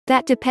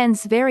That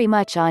depends very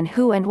much on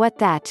who and what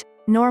that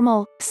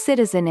normal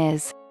citizen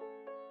is.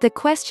 The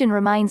question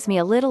reminds me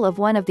a little of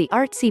one of the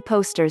artsy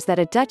posters that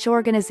a Dutch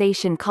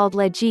organization called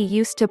Legie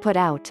used to put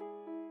out.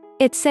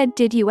 It said,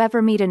 "Did you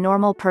ever meet a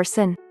normal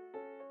person?"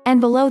 And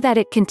below that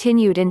it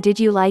continued, "And did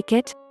you like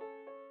it?"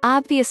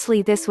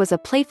 Obviously this was a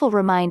playful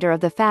reminder of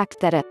the fact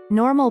that a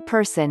normal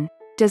person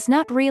does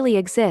not really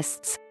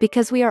exist,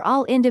 because we are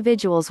all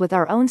individuals with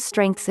our own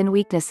strengths and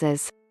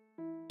weaknesses.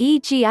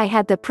 E.g., I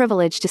had the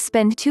privilege to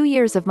spend 2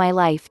 years of my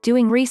life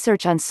doing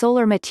research on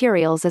solar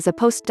materials as a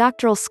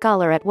postdoctoral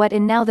scholar at what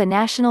is now the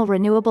National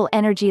Renewable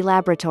Energy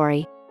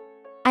Laboratory.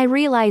 I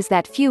realize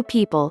that few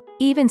people,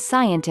 even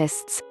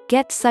scientists,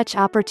 get such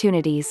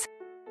opportunities.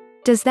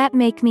 Does that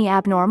make me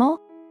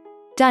abnormal?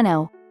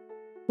 Dunno.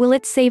 Will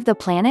it save the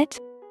planet?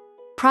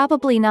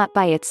 Probably not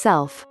by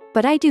itself,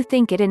 but I do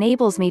think it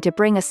enables me to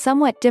bring a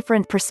somewhat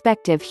different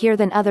perspective here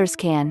than others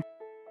can.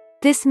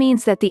 This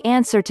means that the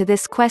answer to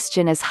this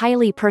question is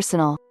highly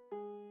personal.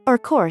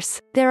 Of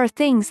course, there are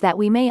things that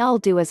we may all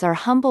do as our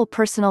humble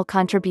personal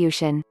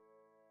contribution.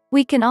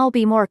 We can all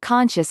be more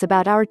conscious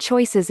about our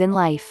choices in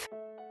life.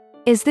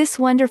 Is this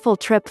wonderful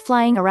trip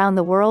flying around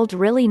the world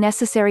really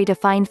necessary to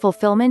find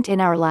fulfillment in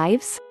our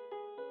lives?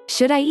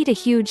 Should I eat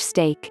a huge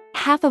steak,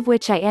 half of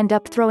which I end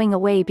up throwing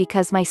away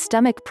because my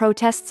stomach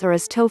protests, or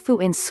is tofu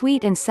in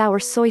sweet and sour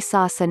soy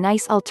sauce a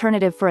nice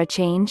alternative for a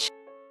change?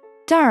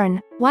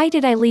 Darn, why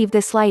did I leave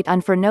this light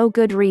on for no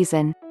good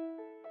reason?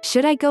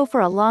 Should I go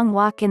for a long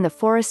walk in the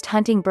forest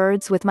hunting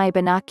birds with my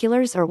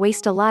binoculars, or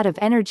waste a lot of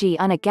energy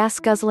on a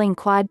gas-guzzling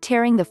quad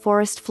tearing the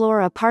forest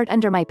floor apart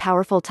under my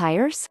powerful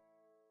tires?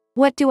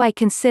 What do I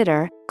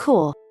consider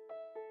cool?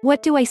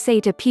 What do I say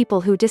to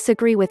people who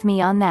disagree with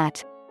me on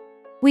that?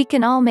 We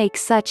can all make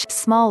such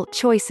small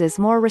choices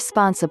more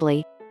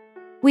responsibly.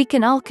 We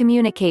can all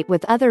communicate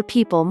with other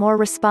people more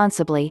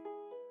responsibly.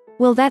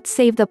 Will that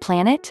save the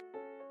planet?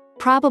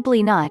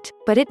 Probably not,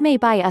 but it may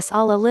buy us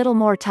all a little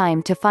more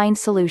time to find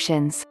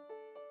solutions.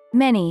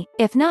 Many,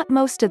 if not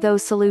most of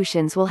those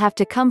solutions will have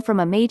to come from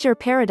a major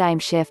paradigm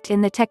shift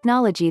in the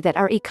technology that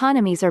our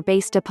economies are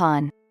based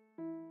upon.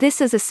 This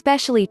is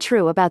especially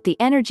true about the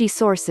energy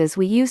sources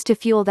we use to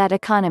fuel that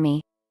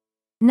economy.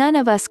 None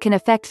of us can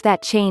affect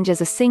that change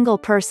as a single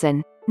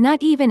person,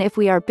 not even if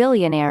we are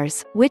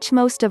billionaires, which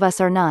most of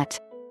us are not.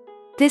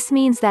 This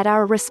means that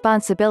our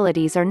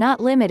responsibilities are not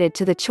limited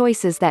to the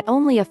choices that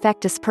only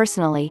affect us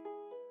personally.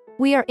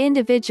 We are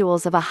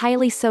individuals of a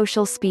highly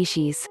social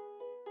species.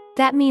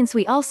 That means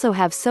we also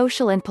have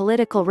social and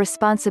political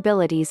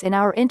responsibilities in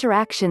our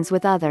interactions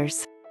with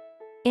others.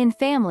 In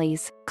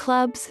families,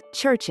 clubs,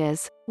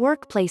 churches,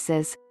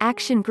 workplaces,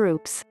 action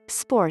groups,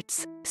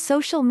 sports,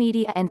 social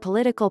media and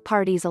political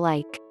parties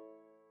alike.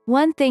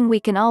 One thing we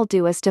can all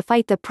do is to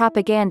fight the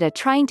propaganda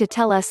trying to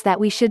tell us that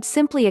we should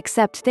simply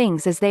accept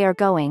things as they are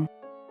going.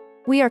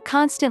 We are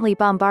constantly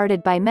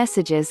bombarded by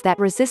messages that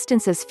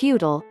resistance is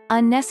futile,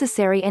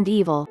 unnecessary and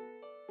evil.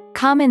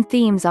 Common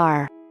themes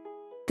are: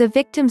 the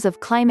victims of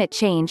climate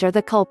change are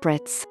the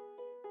culprits.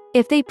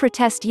 If they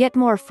protest yet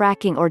more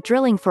fracking or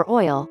drilling for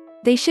oil,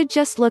 they should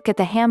just look at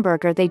the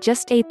hamburger they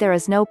just ate. There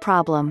is no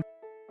problem.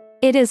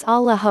 It is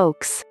all a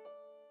hoax.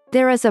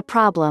 There is a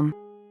problem.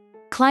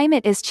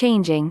 Climate is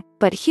changing,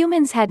 but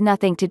humans had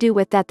nothing to do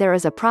with that. There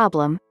is a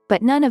problem,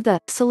 but none of the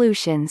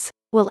solutions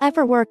will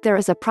ever work. There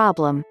is a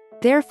problem.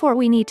 Therefore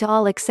we need to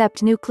all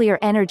accept nuclear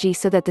energy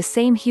so that the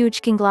same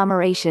huge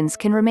conglomerations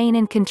can remain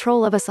in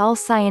control of us all.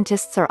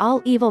 Scientists are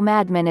all evil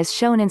madmen as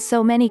shown in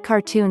so many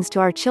cartoons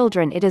to our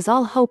children. It is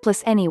all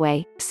hopeless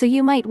anyway, so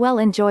you might well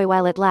enjoy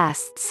while it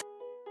lasts.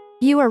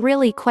 You are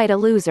really quite a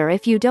loser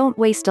if you don't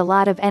waste a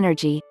lot of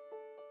energy.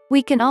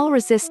 We can all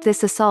resist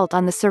this assault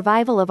on the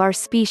survival of our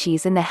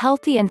species and the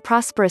healthy and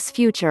prosperous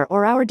future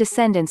or our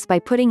descendants by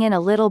putting in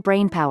a little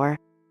brainpower.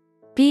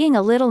 Being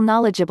a little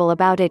knowledgeable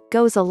about it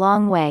goes a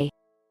long way.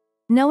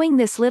 Knowing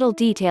this little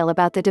detail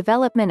about the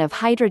development of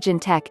hydrogen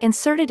tech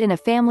inserted in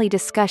a family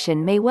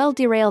discussion may well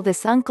derail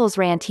this uncle's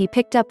rant he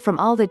picked up from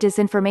all the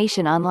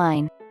disinformation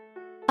online.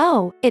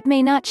 Oh, it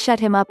may not shut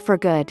him up for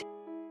good.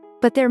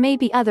 But there may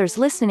be others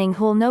listening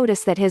who'll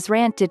notice that his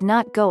rant did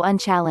not go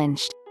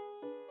unchallenged.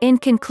 In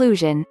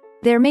conclusion,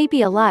 there may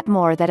be a lot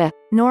more that a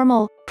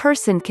normal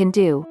person can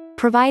do,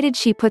 provided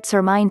she puts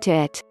her mind to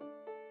it.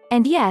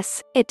 And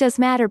yes, it does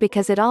matter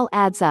because it all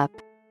adds up,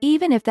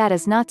 even if that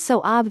is not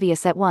so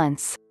obvious at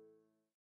once.